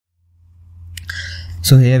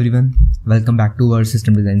So hey everyone, welcome back to our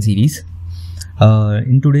system design series.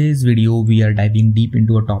 In today's video, we are diving deep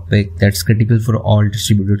into a topic that's critical for all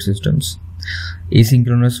distributed systems: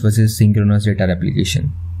 asynchronous versus synchronous data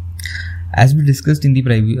replication. As we discussed in the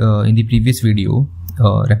previous video,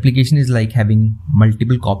 replication is like having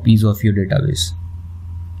multiple copies of your database.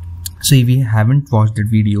 So if you haven't watched that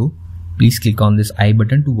video, please click on this I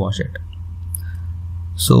button to watch it.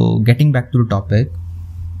 So getting back to the topic,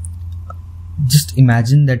 just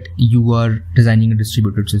imagine that you are designing a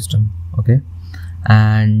distributed system, okay,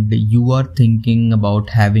 and you are thinking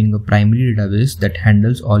about having a primary database that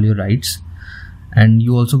handles all your writes, and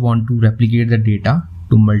you also want to replicate the data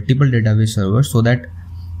to multiple database servers so that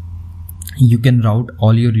you can route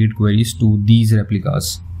all your read queries to these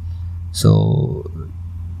replicas. So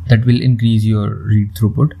that will increase your read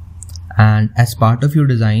throughput. And as part of your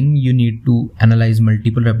design, you need to analyze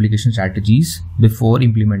multiple replication strategies before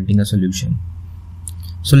implementing a solution.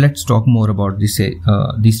 So let's talk more about these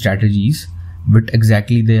strategies, what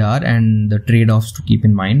exactly they are, and the trade-offs to keep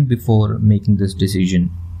in mind before making this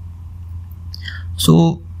decision.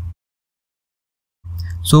 So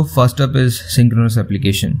first up is synchronous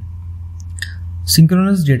replication.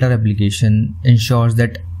 Synchronous data replication ensures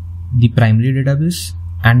that the primary database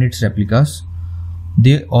and its replicas,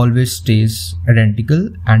 they always stays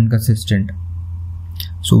identical and consistent.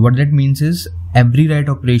 So what that means is every write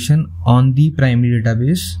operation on the primary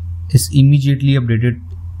database is immediately updated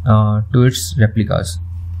to its replicas,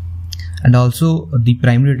 and also the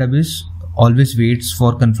primary database always waits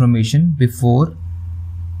for confirmation before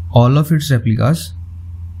all of its replicas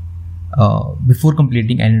before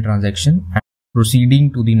completing any transaction and proceeding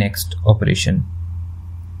to the next operation.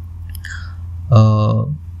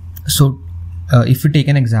 If you take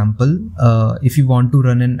an example, if you want to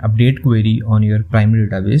run an update query on your primary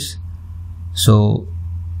database, so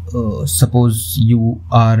suppose you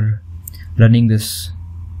are running this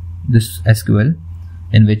SQL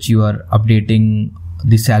in which you are updating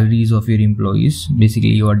the salaries of your employees. Basically,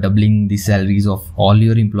 you are doubling the salaries of all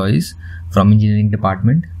your employees from engineering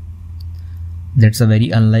department. That's a very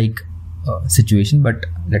unlike situation, but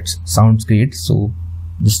that sounds great. So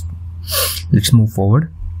just let's move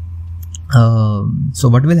forward. So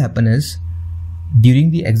what will happen is,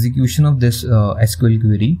 during the execution of this SQL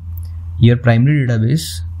query, your primary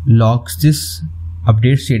database logs this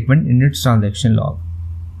update statement in its transaction log.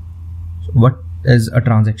 So what is a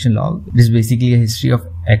transaction log? It is basically a history of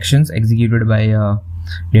actions executed by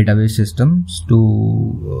database systems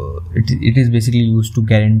to it is basically used to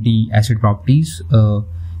guarantee asset properties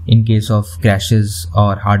in case of crashes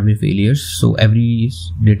or hardware failures. So every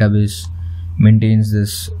database maintains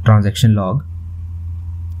this transaction log.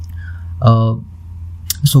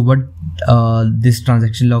 So what this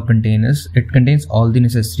transaction log contains, it contains all the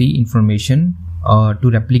necessary information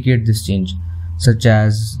to replicate this change, such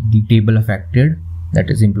as the table affected,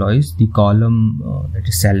 that is employees, the column that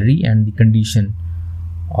is salary, and the condition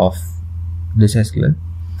of this SQL.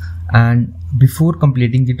 And before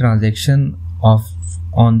completing the transaction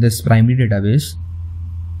on this primary database,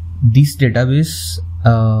 this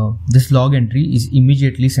log entry is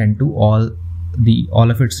immediately sent to all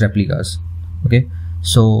of its replicas. Okay,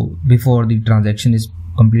 so before the transaction is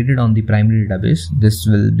completed on the primary database, this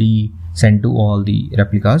will be sent to all the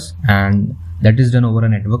replicas, and that is done over a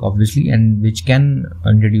network, obviously, and which can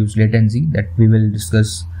introduce latency that we will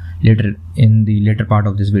discuss later in the later part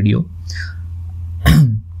of this video.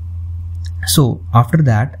 So after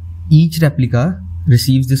that, each replica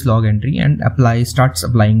receives this log entry and starts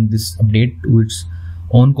applying this update to its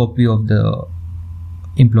own copy of the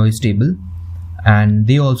employees table, and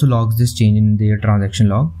they also logs this change in their transaction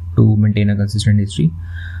log to maintain a consistent history.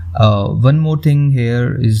 One more thing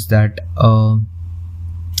here is that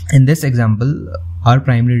in this example, our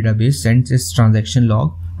primary database sends its transaction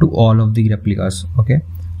log to all of the replicas, okay,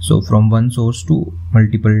 so from one source to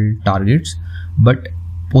multiple targets. But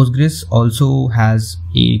Postgres also has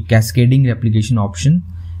a cascading replication option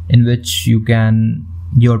in which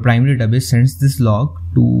your primary database sends this log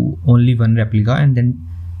to only one replica, and then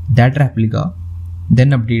that replica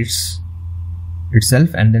then updates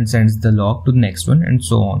itself and then sends the log to the next one, and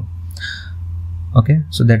so on. Okay,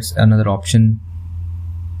 so that's another option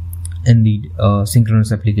in the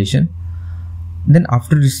synchronous application. Then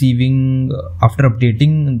after updating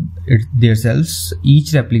themselves,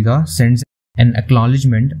 each replica sends an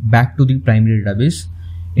acknowledgement back to the primary database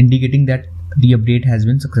indicating that the update has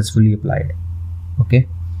been successfully applied. Okay,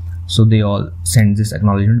 so they all send this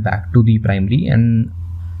acknowledgement back to the primary, and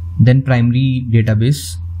then primary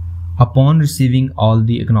database, upon receiving all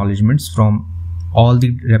the acknowledgements from all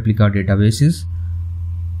the replica databases,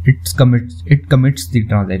 it commits the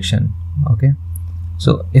transaction. Okay,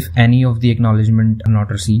 so if any of the acknowledgement are not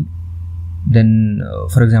received, then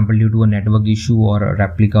for example, due to a network issue or a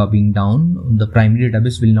replica being down, the primary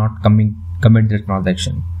database will not commit the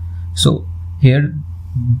transaction. So here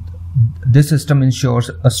this system ensures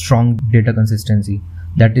a strong data consistency.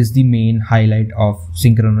 That is the main highlight of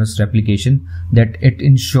synchronous replication, that it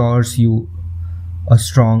ensures you a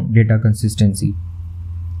strong data consistency.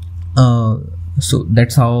 So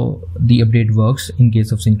that's how the update works in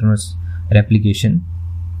case of synchronous replication.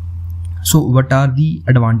 So what are the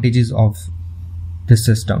advantages of this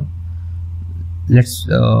system? Let's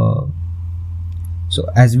so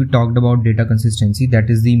as we talked about data consistency, that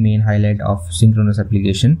is the main highlight of synchronous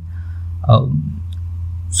application.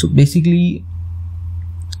 So basically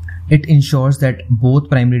it ensures that both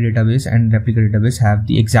primary database and replica database have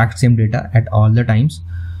the exact same data at all the times.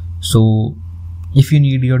 So if you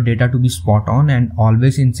need your data to be spot on and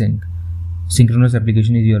always in sync, synchronous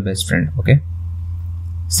application is your best friend. Okay.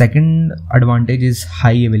 Second advantage is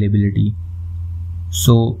high availability.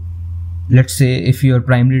 So let's say if your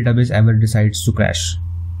primary database ever decides to crash,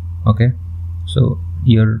 okay, so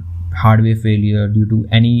your hardware failure due to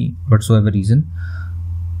any whatsoever reason,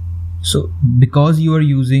 so because you were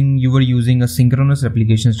using a synchronous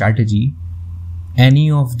replication strategy, any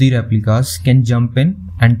of the replicas can jump in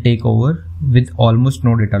and take over with almost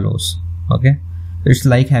no data loss. Okay, it's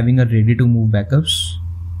like having a ready to move backups,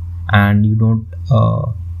 and you don't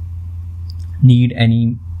need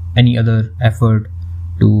any other effort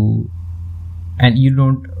to, and you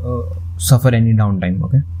don't suffer any downtime.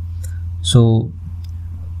 Okay, so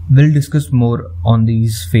we'll discuss more on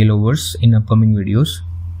these failovers in upcoming videos.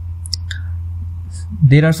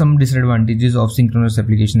 There are some disadvantages of synchronous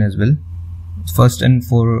application as well. First and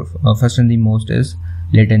the most is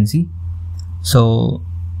latency. So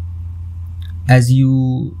as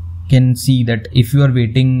you can see that if you are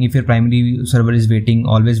waiting, if your primary server is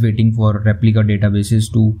always waiting for replica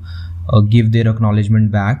databases to give their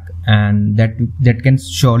acknowledgement back, and that can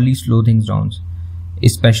surely slow things down,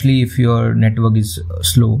 especially if your network is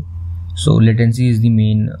slow. So latency is the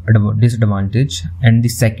main disadvantage, and the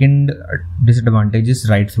second disadvantage is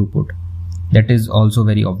write throughput. That is also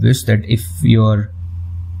very obvious, that if your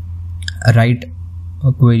write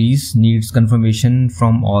queries needs confirmation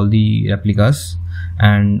from all the replicas,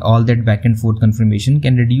 and all that back and forth confirmation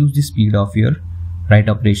can reduce the speed of your write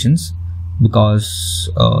operations, because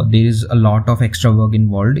there is a lot of extra work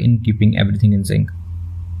involved in keeping everything in sync.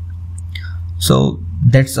 So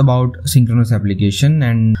that's about synchronous application,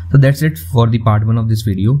 and so that's it for the part 1 of this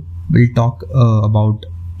video. We'll talk about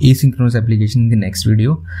asynchronous application in the next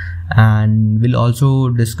video, and we'll also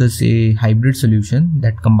discuss a hybrid solution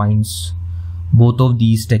that combines both of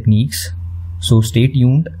these techniques. So stay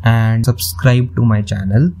tuned and subscribe to my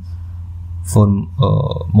channel for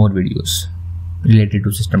more videos related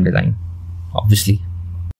to system design, obviously.